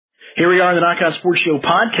Here we are on the Knock Out Sports Show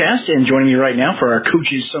podcast, and joining me right now for our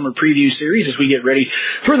Coaches Summer Preview Series as we get ready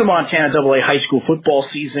for the Montana AA High School football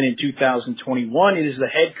season in 2021. It is the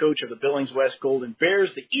head coach of the Billings West Golden Bears,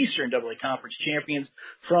 the Eastern AA Conference champions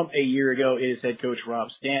from a year ago. It is head coach Rob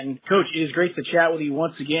Stanton. Coach, it is great to chat with you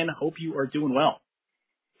once again. Hope you are doing well.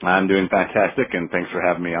 I'm doing fantastic, and thanks for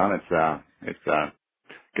having me on. It's going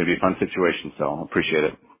to be a fun situation, so I appreciate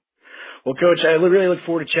it. Well, Coach, I really look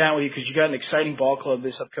forward to chatting with you because you got an exciting ball club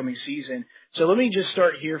this upcoming season. So let me just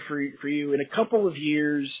start here for you. In a couple of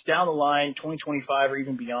years down the line, 2025 or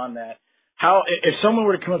even beyond that, if someone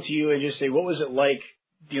were to come up to you and just say, what was it like,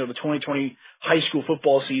 the 2020 high school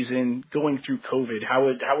football season going through COVID? How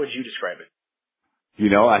would you describe it?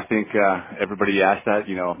 I think everybody asked that.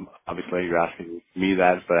 Obviously you're asking me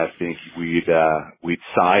that, but I think we'd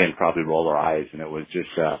sigh and probably roll our eyes, and it was just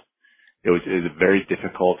it was very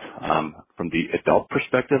difficult from the adult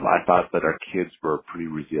perspective. I thought that our kids were pretty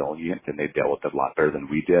resilient and they dealt with it a lot better than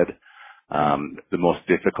we did. The most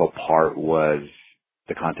difficult part was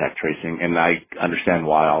the contact tracing, and I understand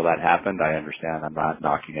why all that happened. I understand. I'm not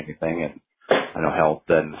knocking anything, and I know health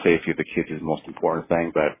and safety of the kids is the most important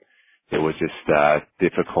thing, but it was just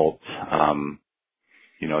difficult,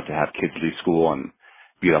 to have kids leave school and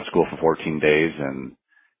be out of school for 14 days and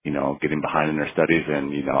getting behind in their studies,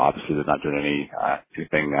 and, obviously they're not doing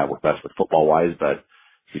anything with us with football wise, but,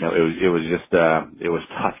 it was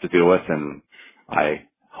tough to deal with, and I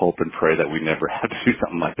hope and pray that we never have to do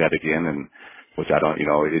something like that again, and which I don't,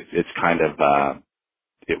 it's kind of,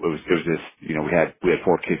 it was just, we had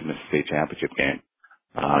 4 kids in the state championship game,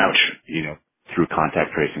 through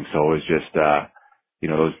contact tracing. So it was just,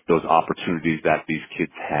 those opportunities that these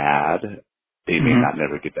kids had, they may not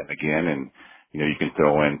never get them again, and, you can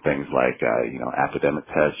throw in things like, academic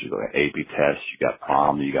tests, you got AP tests, you got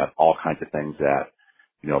prom, you got all kinds of things that,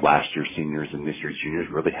 last year's seniors and this year's juniors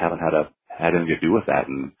really haven't had anything to do with that.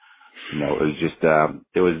 And, it was just,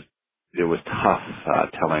 it was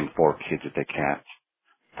tough, telling 4 kids that they can't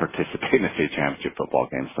participate in a state championship football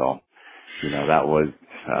game. So, that was,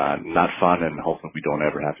 not fun, and hopefully we don't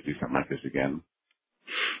ever have to do something like this again.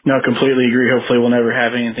 No, completely agree. Hopefully we'll never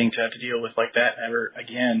have anything to have to deal with like that ever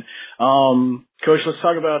again. Coach, let's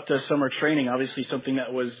talk about summer training. Obviously something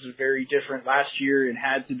that was very different last year and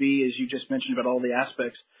had to be, as you just mentioned, about all the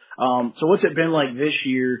aspects. So what's it been like this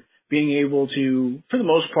year, being able to, for the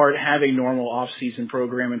most part, have a normal off-season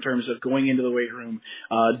program in terms of going into the weight room,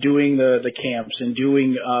 doing the camps and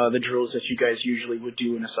doing the drills that you guys usually would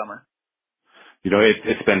do in the summer?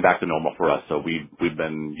 It's been back to normal for us. So we've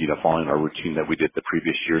been, following our routine that we did the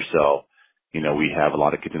previous year. So, we have a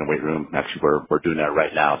lot of kids in the weight room. Actually, we're doing that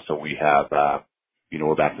right now. So we have,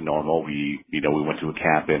 we're back to normal. We went to a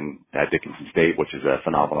camp at Dickinson State, which is a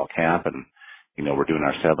phenomenal camp. And, we're doing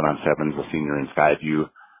our 7-on-7s with senior in Skyview.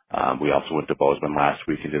 We also went to Bozeman last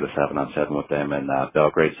week and did a 7-on-7 with them in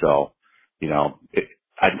Belgrade. So,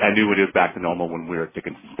 I knew it was back to normal when we were at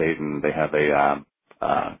Dickinson State, and they have a,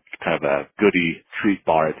 kind of a goodie treat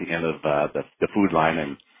bar at the end of the food line,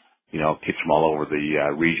 and kids from all over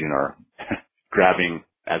the region are grabbing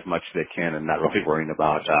as much as they can and not really worrying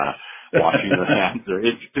about washing their hands, or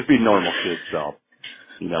it's just being normal kids. So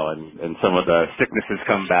and some of the sicknesses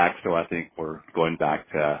come back, so I think we're going back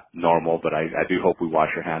to normal, but I do hope we wash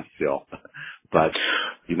our hands still. But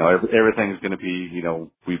everything's going to be,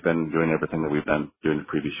 we've been doing everything that we've been doing the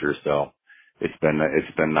previous year, so it's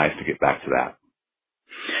been nice to get back to that.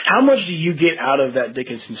 How much do you get out of that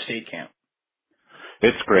Dickinson State camp?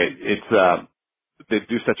 It's great. They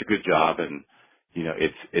do such a good job, and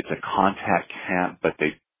it's a contact camp, but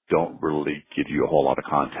they don't really give you a whole lot of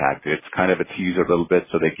contact. It's kind of a teaser a little bit,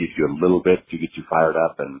 so they give you a little bit to get you fired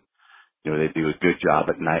up, and they do a good job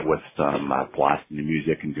at night with some blasting the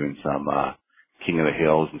music and doing some King of the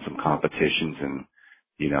Hills and some competitions, and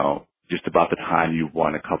just about the time you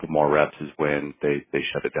want a couple more reps is when they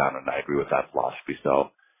shut it down, and I agree with that philosophy.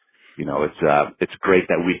 So, it's great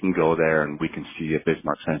that we can go there and we can see a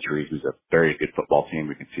Bismarck Century, who's a very good football team.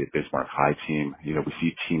 We can see a Bismarck High team. We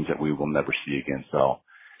see teams that we will never see again. So,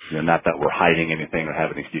 not that we're hiding anything or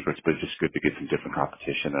have any secrets, but it's just good to get some different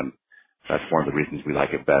competition. And that's one of the reasons we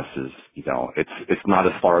like it best is, it's not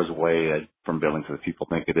as far as away from Billings as people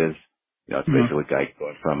think it is. It's basically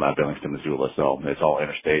going from Billings to Missoula. So it's all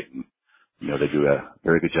interstate, and, they do a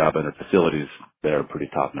very good job, and their facilities, they're pretty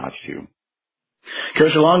top notch too.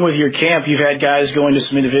 Coach, along with your camp, you've had guys going to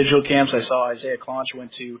some individual camps. I saw Isaiah Clonch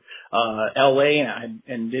went to L.A.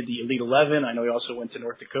 and did the Elite 11. I know he also went to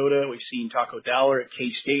North Dakota. We've seen Taco Dowler at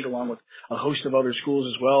K-State, along with a host of other schools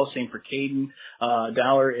as well. Same for Caden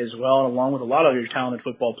Dowler as well, and along with a lot of your talented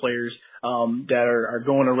football players that are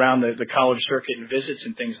going around the college circuit and visits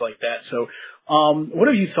and things like that. So, what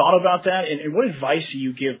have you thought about that, and what advice do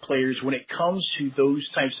you give players when it comes to those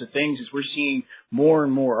types of things? As we're seeing more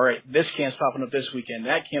and more, all right, this camp's popping up this weekend,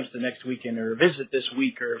 that camp's the next weekend, or a visit this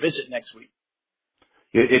week, or a visit next week.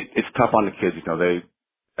 It's tough on the kids. They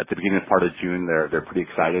at the beginning part of June they're pretty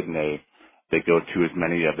excited, and they go to as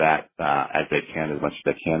many of that as they can, as much as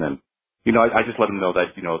they can. And I just let them know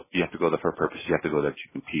that you have to go there for a purpose. You have to go there to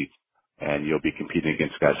compete, and you'll be competing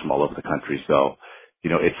against guys from all over the country. So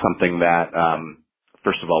it's something that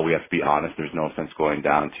first of all we have to be honest. There's no sense going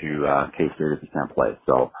down to K-State if you can't play.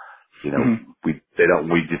 So we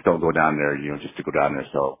just don't go down there just to go down there.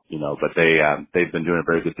 So but they've been doing a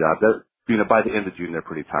very good job. By the end of June they're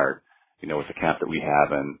pretty tired. With the camp that we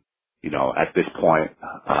have, and at this point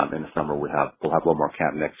in the summer we'll have a little more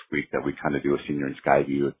camp next week that we kind of do a senior and sky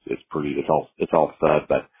view. It's all stud,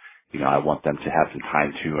 but I want them to have some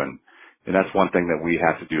time too, and that's one thing that we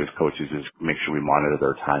have to do as coaches is make sure we monitor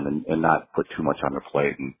their time and not put too much on their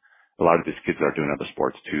plate. And a lot of these kids are doing other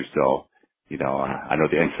sports too, so I know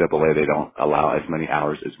the NCAA, they don't allow as many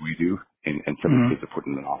hours as we do, and some of the kids are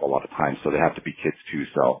putting in an awful lot of time, so they have to be kids too.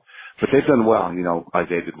 So. But they've done well.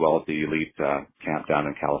 Isaiah did well at the elite camp down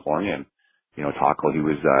in California, and Taco, he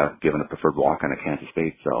was given a preferred walk on at Kansas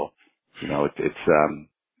State. So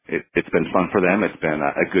it's been fun for them. It's been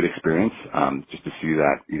a good experience just to see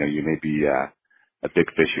that you may be a big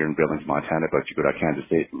fish here in Billings, Montana, but you go to Kansas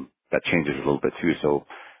State, and that changes a little bit too. So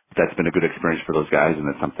that's been a good experience for those guys, and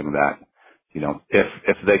it's something that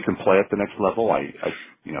if they can play at the next level,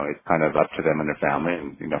 it's kind of up to them and their family,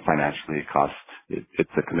 and financially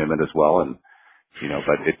it's a commitment as well, and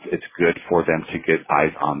but it's good for them to get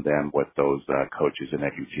eyes on them with those coaches, and they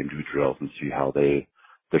can see them do drills and see how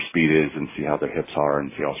their speed is, and see how their hips are,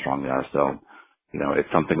 and see how strong they are. So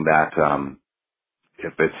it's something that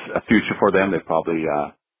if it's a future for them, they probably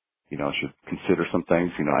should consider some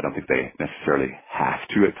things. I don't think they necessarily have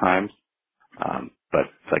to at times. But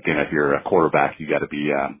again, if you're a quarterback, you have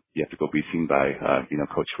to go be seen by,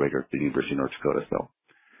 Coach Schrager at the University of North Dakota. So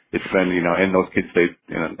it's been, and those kids,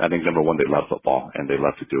 I think number one, they love football and they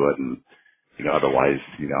love to do it. And, otherwise,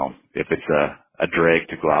 if it's a drag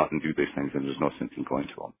to go out and do these things, then there's no sense in going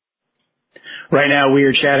to them. Right now, we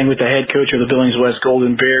are chatting with the head coach of the Billings West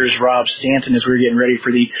Golden Bears, Rob Stanton, as we're getting ready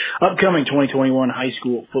for the upcoming 2021 high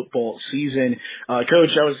school football season.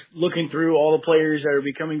 Coach, I was looking through all the players that will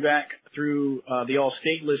be coming back through the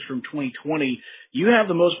All-State list from 2020. You have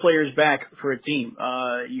the most players back for a team.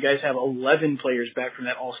 You guys have 11 players back from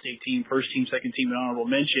that All-State team, first team, second team, and honorable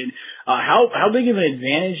mention. How big of an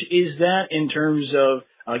advantage is that in terms of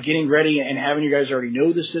getting ready and having you guys already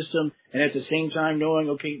know the system, and at the same time knowing,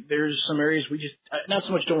 okay, there's some areas we just not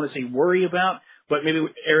so much don't want to say worry about, but maybe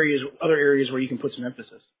other areas where you can put some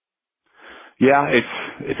emphasis? Yeah,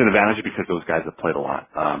 it's an advantage because those guys have played a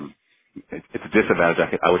lot. It's a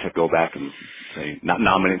disadvantage. I wish I'd go back and say not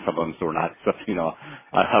nominate some of them so we're not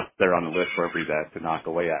up there on the list for everybody to knock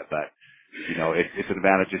away at. But it's an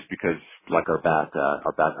advantage just because like our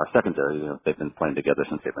secondary, they've been playing together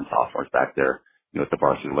since they've been sophomores back there, at the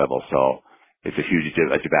varsity level. So it's a huge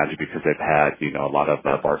advantage because they've had a lot of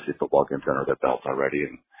varsity football games under their belts already,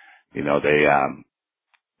 and they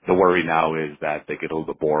the worry now is that they get a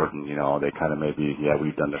little bit bored and they kind of maybe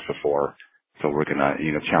we've done this before. So we're going to,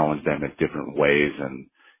 challenge them in different ways and,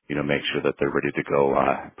 make sure that they're ready to go,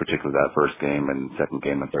 particularly that first game and second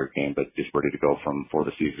game and third game, but just ready to go for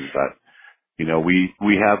the season. But,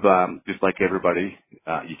 we have, just like everybody,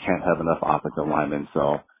 you can't have enough offensive linemen.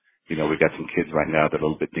 So, we got some kids right now that are a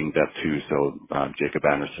little bit dinged up too. So, Jacob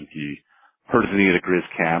Anderson, he hurt his knee at a Grizz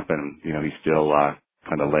camp and, he's still,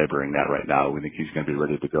 kind of laboring that right now. We think he's going to be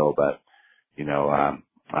ready to go, but,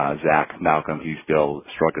 Zach Malcolm, he's still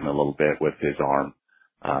struggling a little bit with his arm,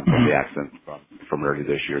 from the accident from early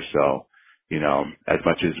this year. So, as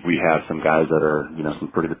much as we have some guys that are,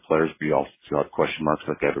 some pretty good players, we also still have question marks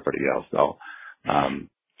like everybody else. So,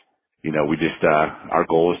 we just, our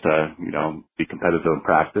goal is to, be competitive in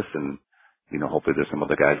practice and, hopefully there's some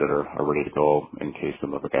other guys that are ready to go in case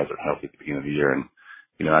some other guys are healthy at the beginning of the year. And,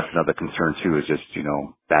 that's another concern too is just,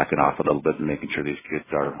 backing off a little bit and making sure these kids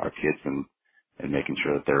are kids and making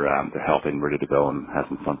sure that they're healthy and ready to go and have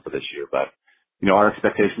some fun for this year. But, our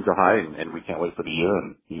expectations are high and we can't wait for the year.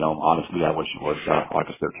 And, honestly, I wish it was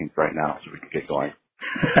August 13th right now so we could get going.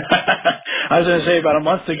 I was going to say about a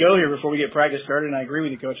month to go here before we get practice started, and I agree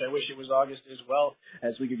with you, Coach. I wish it was August as well,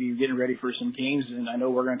 as we could be getting ready for some games. And I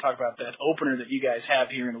know we're going to talk about that opener that you guys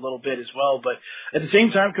have here in a little bit as well. But at the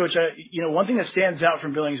same time, Coach, one thing that stands out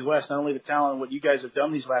from Billings West, not only the talent and what you guys have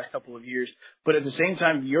done these last couple of years, but at the same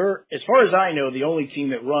time, you're, as far as I know, the only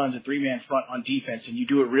team that runs a three-man front on defense, and you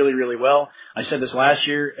do it really, really well. I said this last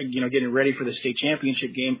year, getting ready for the state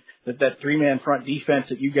championship game, that three-man front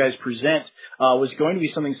defense that you guys present was going to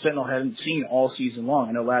be something Sentinel hadn't seen all season long.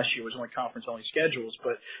 I know last year was only conference-only schedules,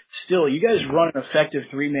 but still, you guys run an effective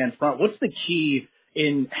three-man front. What's the key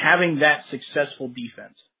in having that successful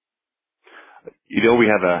defense? We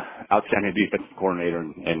have a outstanding defensive coordinator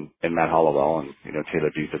in Matt Hollowell, and Taylor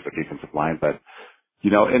Deese is the defensive line. But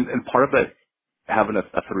and part of it, having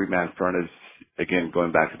a three-man front is, again,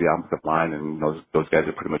 going back to the offensive line, and those guys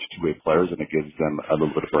are pretty much two-way players, and it gives them a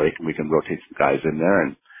little bit of break, and we can rotate some guys in there.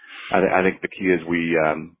 And I think the key is we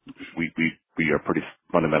are pretty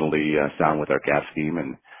fundamentally sound with our gap scheme,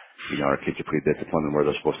 and our kids are pretty disciplined in where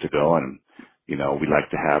they're supposed to go, and we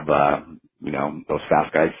like to have those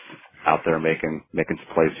fast guys out there making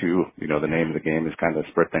some plays too. The name of the game is kind of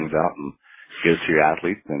spread things out and give it to your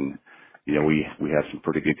athletes, and we have some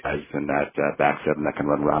pretty good guys in that back seven that can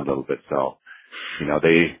run around a little bit. So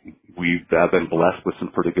we've been blessed with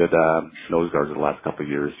some pretty good nose guards in the last couple of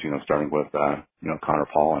years. Starting with Connor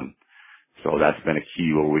Paul, and so that's been a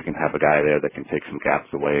key where we can have a guy there that can take some gaps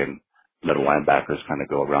away, and middle linebackers kind of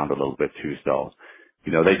go around a little bit too. So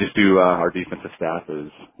they just do. Our defensive staff is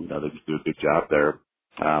they just do a good job there.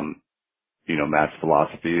 Matt's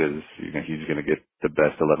philosophy is he's going to get the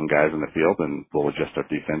best 11 guys in the field, and we'll adjust our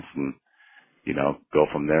defense and go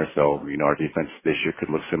from there. So, our defense this year could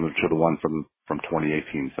look similar to the one from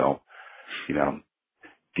 2018. So,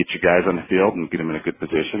 get your guys on the field and get them in a good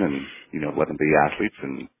position, and, let them be athletes,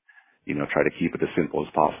 and, try to keep it as simple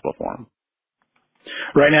as possible for them.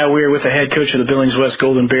 Right now, we're with the head coach of the Billings West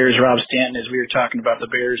Golden Bears, Rob Stanton, as we were talking about the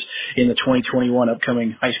Bears in the 2021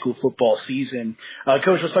 upcoming high school football season.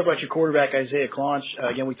 Coach, let's talk about your quarterback, Isaiah Clonch.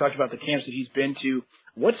 Again, we talked about the camps that he's been to.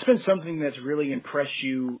 What's been something that's really impressed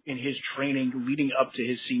you in his training leading up to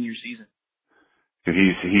his senior season?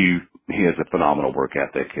 He has a phenomenal work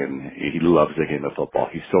ethic, and he loves the game of football.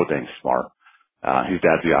 He's so dang smart. His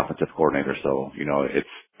dad's the offensive coordinator, so, it's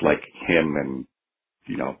like him and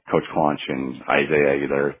Coach Clonch and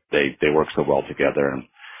Isaiah, they work so well together, and,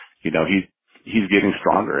 he's getting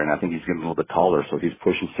stronger, and I think he's getting a little bit taller, so he's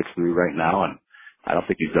pushing 6'3" right now, and I don't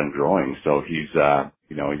think he's done growing, so he's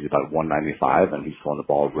about 195, and he's throwing the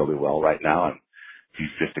ball really well right now, and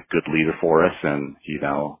he's just a good leader for us, and,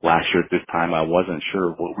 last year at this time, I wasn't sure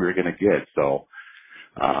what we were going to get, so,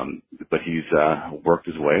 but he's, worked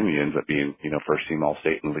his way, and he ends up being, first team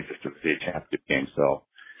All-State and leads us to the state championship game, so,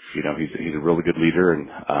 he's a really good leader, and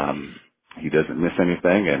he doesn't miss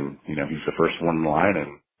anything, and he's the first one in line,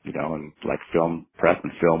 and and like film prep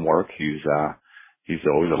and film work, he's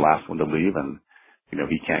always the last one to leave, and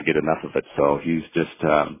he can't get enough of it. So he's just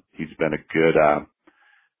he's been a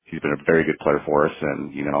very good player for us,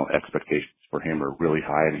 and expectations for him are really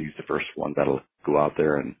high, and he's the first one that'll go out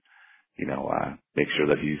there and make sure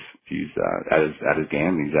that he's at his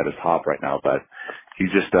game, and he's at his top right now, but. He's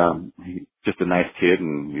just a nice kid,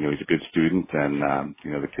 and he's a good student, and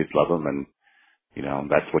the kids love him, and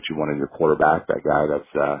that's what you want in your quarterback, that guy that's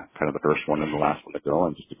kind of the first one and the last one to go,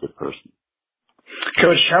 and just a good person.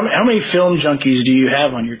 Coach, how many film junkies do you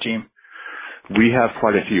have on your team? We have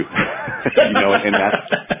quite a few, and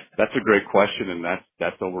that's a great question, and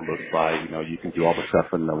that's overlooked by you can do all the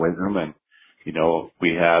stuff in the weight room, and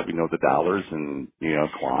we have, the Dollars and,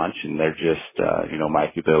 Clonch, and they're just,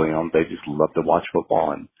 Mikey Billion, they just love to watch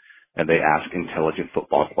football, and they ask intelligent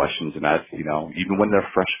football questions, and that's, even when they're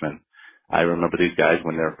freshmen. I remember these guys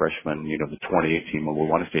when they were freshmen, the 2018, when we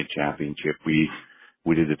won a state championship, we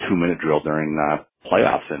did a 2-minute drill during,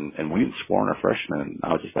 playoffs, and we didn't score on our freshmen, and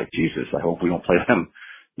I was just like, Jesus, I hope we don't play them,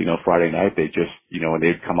 Friday night. They just, and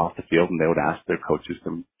they'd come off the field, and they would ask their coaches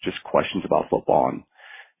some just questions about football, and,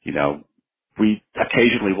 we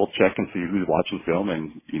occasionally will check and see who's watching film,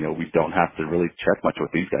 and, we don't have to really check much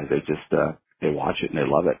with these guys. They just, they watch it and they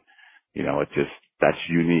love it. It's just, that's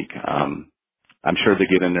unique. I'm sure they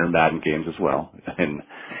get in there in Madden games as well. And,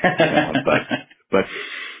 but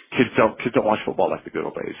kids don't watch football like the good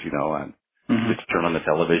old days, and just turn on the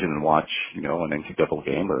television and watch, an NCAA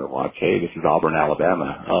game, or watch, hey, this is Auburn,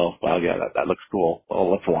 Alabama. Oh, well, yeah, that looks cool.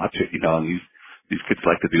 Oh, let's watch it, and these kids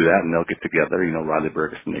like to do that, and they'll get together, Riley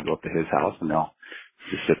Bergeson, they go up to his house, and they'll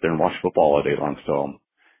just sit there and watch football all day long. So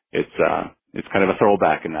it's kind of a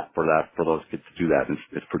throwback for those kids to do that.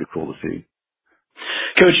 It's pretty cool to see.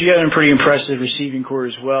 Coach, you got a pretty impressive receiving core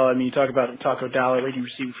as well. I mean, you talk about Taco Dollar, leading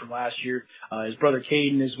receiver from last year. His brother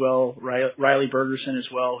Caden as well, Riley Bergerson as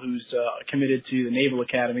well, who's committed to the Naval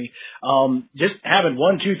Academy. Just having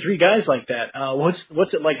 1, 2, 3 guys like that.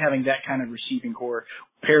 What's it like having that kind of receiving core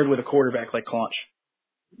paired with a quarterback like Claunch?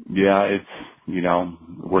 Yeah,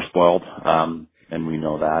 we're spoiled, and we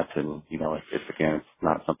know that. And, it's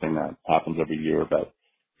not something that happens every year, but,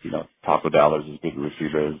 Taco Dollars is as good a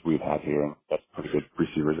receiver as we've had here, and that's pretty good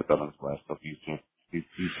receivers at Billings West. So he's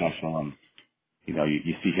special, and,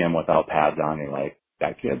 you see him without pads on, you're like,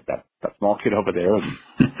 that kid, that small kid over there, and,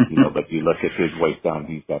 but you look at his waist down,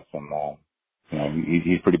 he's got some,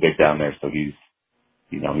 he's pretty big down there, so he's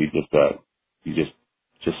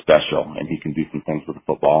just special, and he can do some things with the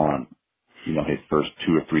football, and his first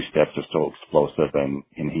 2 or 3 steps are so explosive, and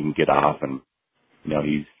he can get off, and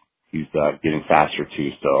he's getting faster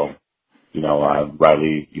too. So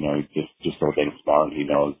Riley, he's just so dang smart. He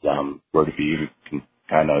knows where to be. He can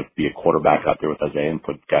kind of be a quarterback out there with Isaiah and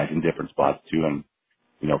put guys in different spots too. And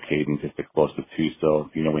Caden's just explosive too. So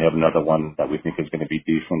we have another one that we think is going to be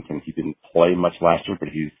decent, and he didn't play much last year, but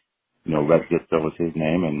he's Red Zitzo was his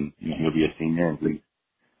name, and he'll be a senior, and he's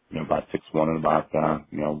about 6'1" and about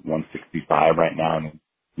 165 right now, and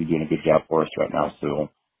he's doing a good job for us right now. So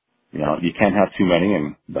you can't have too many,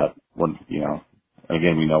 and that one,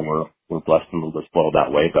 again, we know we're blessed and a little bit spoiled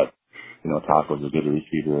that way, but Taco's as good a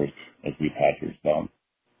receiver as we've had here. So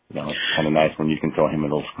it's kind of nice when you can throw him a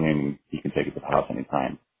little screen and he can take it to the house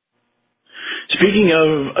anytime. Speaking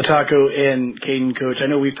of Taco and Caden, Coach, I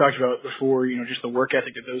know we've talked about before, just the work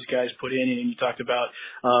ethic that those guys put in, and you talked about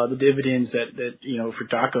the dividends that for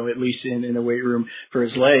Taco, at least in the weight room for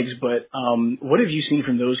his legs. But what have you seen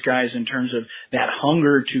from those guys in terms of that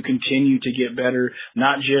hunger to continue to get better,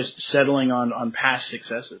 not just settling on past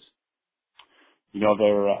successes?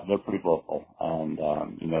 They're pretty vocal, and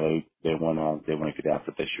they want to get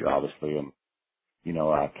after it this year, obviously, and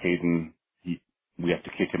Caden. We have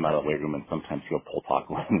to kick him out of the weight room, and sometimes he'll pull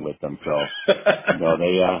Taco in with them. So,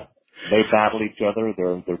 they battle each other.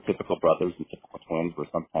 They're typical brothers and typical twins, where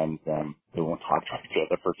sometimes they won't talk to each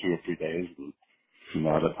other for 2 or 3 days. And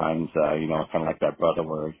other times, kind of like that brother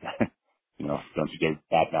where, don't you dare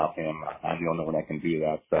badmouth him. I'm the only one that can do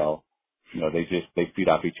that. So, they feed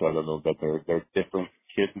off each other a little bit. They're different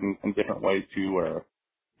kids in different ways too, where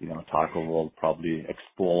Taco will probably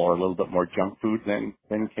explore a little bit more junk food than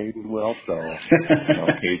Caden will. So,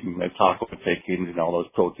 Caden, Taco would take Caden and all those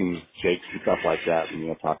protein shakes and stuff like that.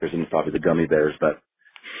 And, Taco's into probably the gummy bears, but,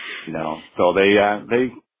 so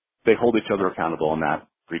they hold each other accountable in that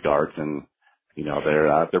regards. And,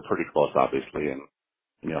 they're pretty close, obviously. And,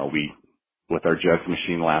 with our jugs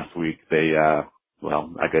machine last week,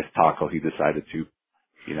 I guess Taco, he decided to,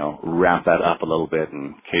 ramp that up a little bit,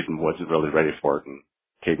 and Caden wasn't really ready for it. And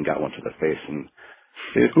Caden got one to the face, and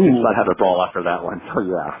he let have a ball after that one. So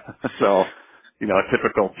yeah, so a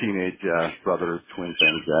typical teenage brother twin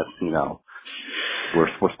thing that we're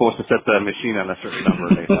supposed to set the machine on a certain number,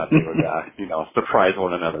 and they thought they would surprise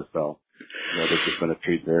one another. So they're just going to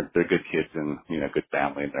treat they're good kids and good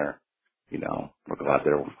family, and they're we're glad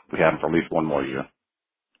we have them for at least one more year.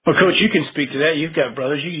 Well, Coach, you can speak to that. You've got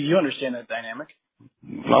brothers. You understand that dynamic.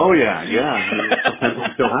 Oh yeah. Sometimes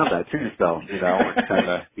we still have that too. So it's kind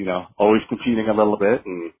of always competing a little bit,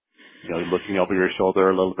 and looking over your shoulder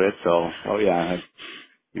a little bit. So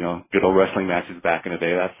good old wrestling matches back in the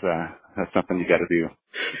day. That's something you got to do.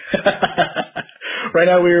 Right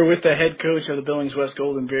now, we are with the head coach of the Billings West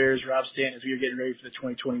Golden Bears, Rob Stanton, as we are getting ready for the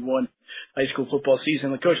 2021 high school football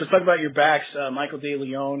season. Coach, let's talk about your backs, Michael De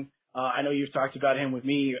Leon. I know you've talked about him with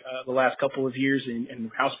me the last couple of years and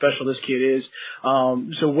how special this kid is.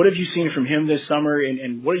 So what have you seen from him this summer,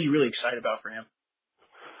 and what are you really excited about for him?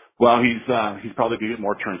 Well, he's probably going to get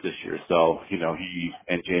more turns this year. So, he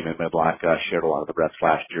and Jamin Medlock shared a lot of the reps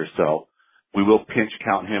last year. So we will pinch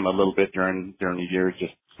count him a little bit during the year,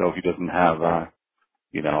 just so he doesn't have,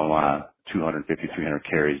 250, 300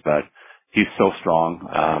 carries. But he's so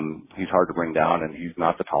strong. He's hard to bring down, and he's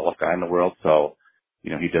not the tallest guy in the world. So, he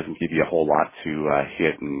doesn't give you a whole lot to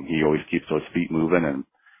hit, and he always keeps those feet moving, and,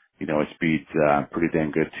 his speed's pretty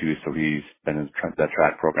dang good too. So he's been in that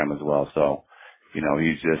track program as well. So,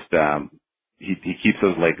 he's just, he keeps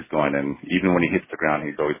those legs going, and even when he hits the ground,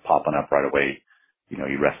 he's always popping up right away.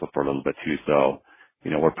 He wrestles for a little bit too. So,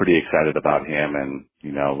 we're pretty excited about him, and,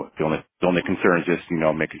 the only concern is just,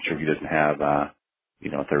 making sure he doesn't have,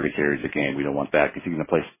 30 carries a game. We don't want that, because he's going to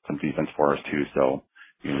play some defense for us too. So,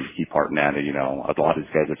 keep hearting at it. A lot of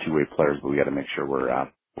these guys are two-way players, but we got to make sure we're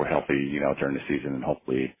healthy, during the season, and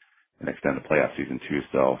hopefully an extended playoff season too.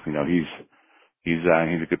 So, he's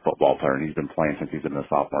a good football player, and he's been playing since he's been a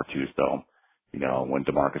sophomore too. So, when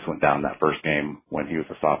DeMarcus went down that first game when he was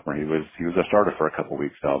a sophomore, he was a starter for a couple of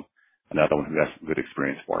weeks. So, another one who has some good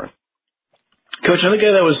experience for us. Coach, another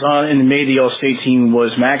guy that was on and made the All-State team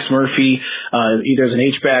was Max Murphy, either as an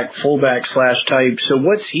H-back, fullback / type. So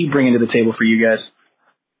what's he bringing to the table for you guys?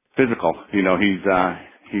 Physical.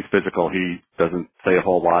 He's physical. He doesn't say a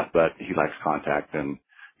whole lot, but he likes contact, and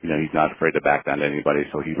he's not afraid to back down to anybody.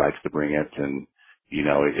 So he likes to bring it, and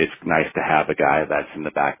it's nice to have a guy that's in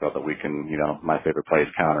the backfield that we can. My favorite play is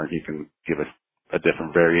counter. He can give us a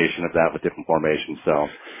different variation of that with different formations. So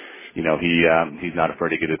he's not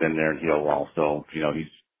afraid to get it in there, and he'll also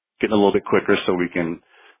he's getting a little bit quicker, so we can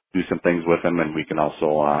do some things with him, and we can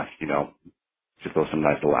also just throw some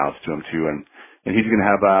nice little outs to him too, and he's going to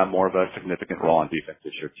have more of a significant role on defense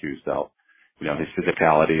this year too. So, his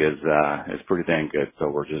physicality is pretty dang good. So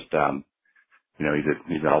we're just,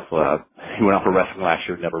 he's also, he went out for wrestling last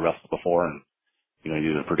year, never wrestled before, and, he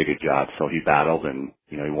did a pretty good job. So he battled, and,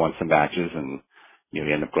 he won some matches, and, he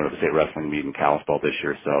ended up going to the state wrestling meet in Kalispell this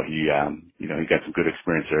year. So he got some good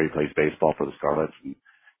experience there. He plays baseball for the Scarlets, and,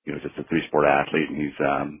 just a 3-sport athlete, and he's,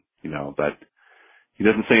 but he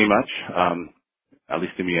doesn't say much. At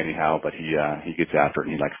least to me anyhow, but he gets after it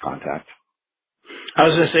and he likes contact. I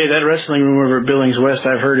was going to say that wrestling room over at Billings West,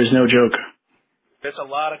 I've heard, is no joke. There's a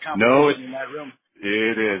lot of competition in that room.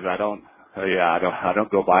 It is. I don't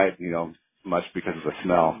go by it, much because of the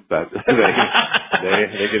smell, but they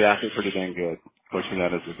get after it pretty dang good. Coach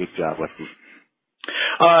Hernandez does a good job with it.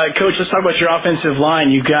 Coach, let's talk about your offensive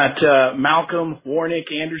line. You've got Malcolm, Warnick,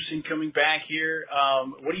 Anderson coming back here.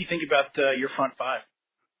 What do you think about your front five?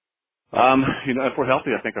 If we're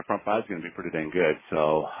healthy, I think our front five is going to be pretty dang good.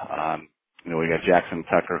 So, we got Jackson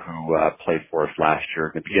Tucker who played for us last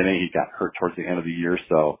year. In the beginning, he got hurt towards the end of the year.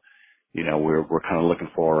 So, we're kind of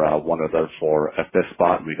looking for one of those for a fifth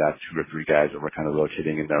spot. We got 2 or 3 guys that we're kind of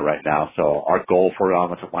rotating in there right now. So our goal for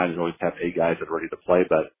our offensive line is always to have 8 guys that are ready to play.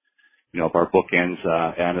 But, if our bookends,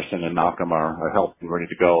 Anderson and Malcolm are healthy and ready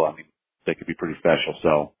to go, I mean, they could be pretty special.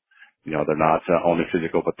 So, they're not only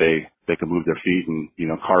physical, but they can move their feet. And,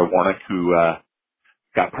 Carter Warnick, who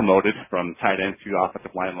got promoted from tight end to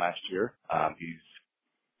offensive line last year, he's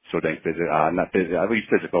so dang physical, not physical, I mean,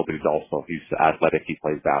 he's physical, but he's athletic. He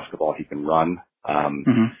plays basketball. He can run.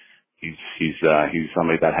 He's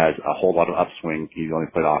somebody that has a whole lot of upswing. He's only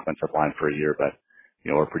played offensive line for a year, but,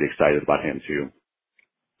 we're pretty excited about him too.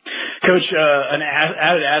 Coach, an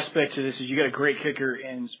added aspect to this is you got a great kicker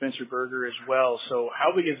in Spencer Berger as well. So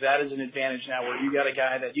how big is that as an advantage now where you got a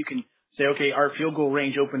guy that you can say, okay, our field goal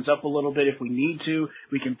range opens up a little bit if we need to.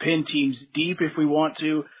 We can pin teams deep if we want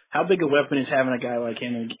to. How big a weapon is having a guy like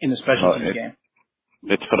him in the special teams game?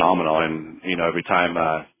 It's phenomenal. And, every time,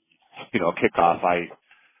 kickoff,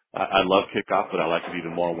 I love kickoff, but I like it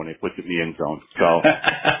even more when they put it in the end zone. So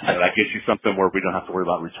that gives you something where we don't have to worry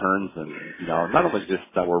about returns, and not only just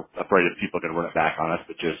that we're afraid that people are going to run it back on us,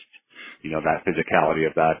 but just that physicality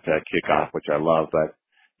of that kickoff, which I love. But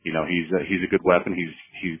he's a good weapon.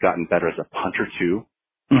 He's gotten better as a punter too.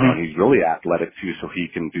 And he's really athletic too, so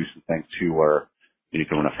he can do some things too where you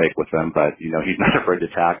can run a fake with him. But he's not afraid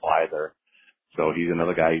to tackle either. So he's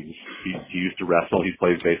another guy. He used to wrestle. He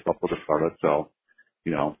plays baseball for the Scarlets. So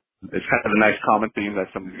it's kind of a nice common theme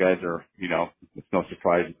that some of these guys are, it's no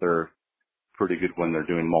surprise that they're pretty good when they're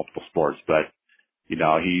doing multiple sports. But,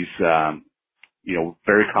 he's,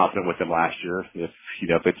 very confident with him last year.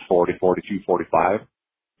 If it's 40, 42, 45,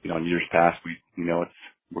 in years past,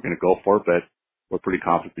 we're going to go for it, but we're pretty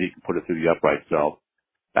confident that he can put it through the upright. So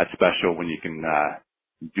that's special when you can,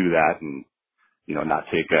 do that and, not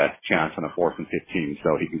take a chance on a 4th and 15.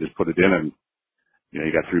 So he can just put it in and, you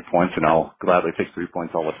got 3 points, and I'll gladly take 3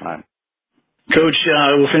 points all the time. Coach,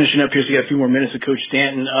 we're finishing up here, so we got a few more minutes with Coach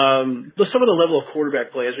Stanton. Let's talk about the level of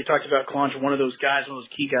quarterback play. As we talked about, Kalanja, one of those guys, one of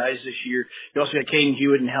those key guys this year. You also got Caden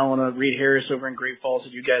Hewitt and Helena, Reed Harris over in Great Falls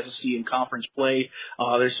that you guys will see in conference play.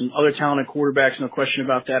 There's some other talented quarterbacks, no question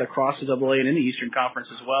about that, across the AA and in the Eastern Conference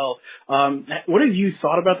as well. What have you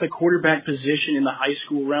thought about the quarterback position in the high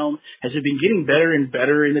school realm? Has it been getting better and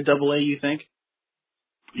better in the AA, you think?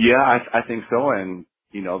 Yeah, I think so. And,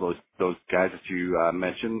 those guys that you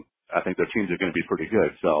mentioned, I think their teams are going to be pretty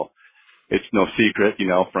good. So it's no secret,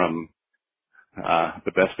 from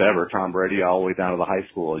the best ever, Tom Brady, all the way down to the high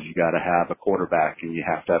school, is you got to have a quarterback, and you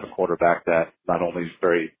have to have a quarterback that not only is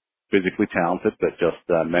very physically talented, but just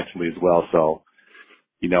mentally as well. So,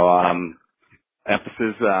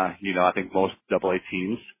 emphasis, I think most AA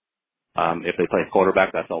teams, if they play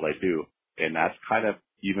quarterback, that's all they do. And that's kind of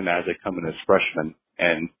even as they come in as freshmen.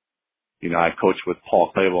 And, I coached with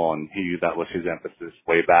Paul Clavel, and that was his emphasis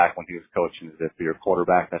way back when he was coaching, is if you're a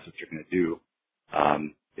quarterback, that's what you're going to do.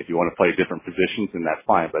 If you want to play different positions, then that's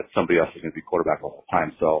fine, but somebody else is going to be quarterback all the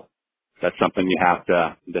time. So that's something they have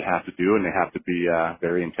to do, and they have to be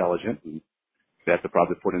very intelligent, and they have to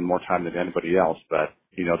probably put in more time than anybody else. But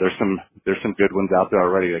there's some good ones out there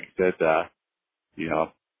already. Like you said,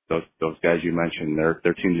 those guys you mentioned,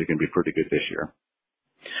 their teams are going to be pretty good this year.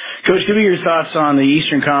 Coach, give me your thoughts on the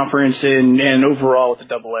Eastern Conference and overall with the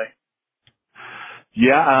Double A.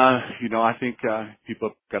 Yeah, I think people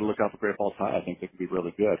have got to look out for Great Falls High. I think they can be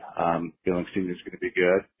really good. Billings Senior is going to be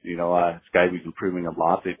good. Skyview's improving a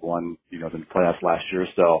lot. They've won, the playoffs last year.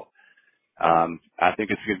 So I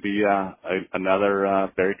think it's going to be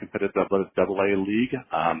another very competitive Double A league.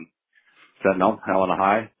 Sentinel, Helena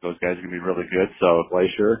High, those guys are going to be really good. So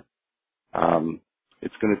Glacier,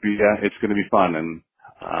 it's going to be fun. And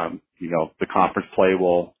the conference play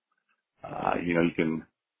will, you can,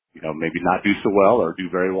 maybe not do so well or do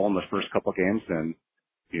very well in the first couple of games, and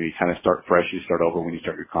you kind of start fresh. You start over when you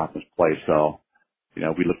start your conference play. So,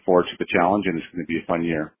 we look forward to the challenge, and it's going to be a fun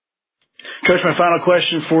year. Coach, my final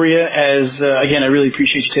question for you again, I really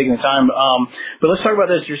appreciate you taking the time. But let's talk about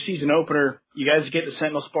this, your season opener. You guys get the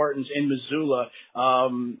Sentinel Spartans in Missoula.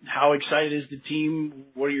 How excited is the team?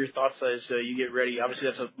 What are your thoughts as you get ready? Obviously,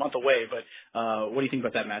 that's a month away, but what do you think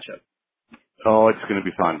about that matchup? Oh, it's going to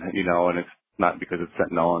be fun, and it's not because it's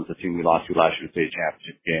Sentinel and it's a team we lost to last year's state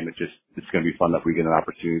championship game. It's going to be fun that we get an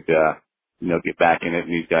opportunity to, get back in it.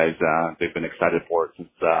 And these guys, they've been excited for it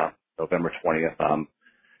since November 20th.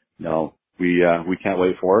 We can't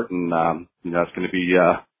wait for it, and it's going to be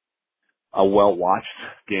a well-watched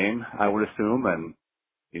game, I would assume. And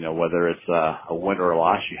whether it's a win or a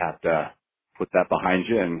loss, you have to put that behind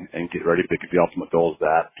you and get ready because the ultimate goal is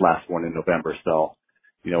that last one in November. So,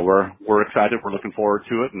 we're excited. We're looking forward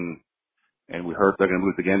to it, and we heard they're going to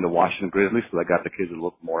move again to Washington Grizzlies, so that got the kids a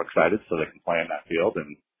little more excited so they can play on that field.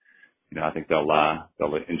 And I think they'll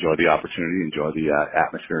enjoy the opportunity, enjoy the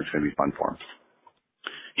atmosphere. It's going to be fun for them.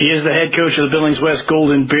 He is the head coach of the Billings West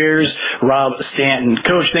Golden Bears, Rob Stanton.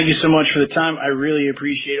 Coach, thank you so much for the time. I really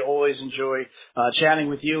appreciate it. Always enjoy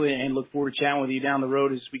chatting with you, and look forward to chatting with you down the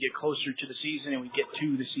road as we get closer to the season and we get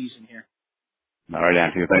to the season here. All right,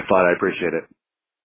 Anthony. Thanks a lot. I appreciate it.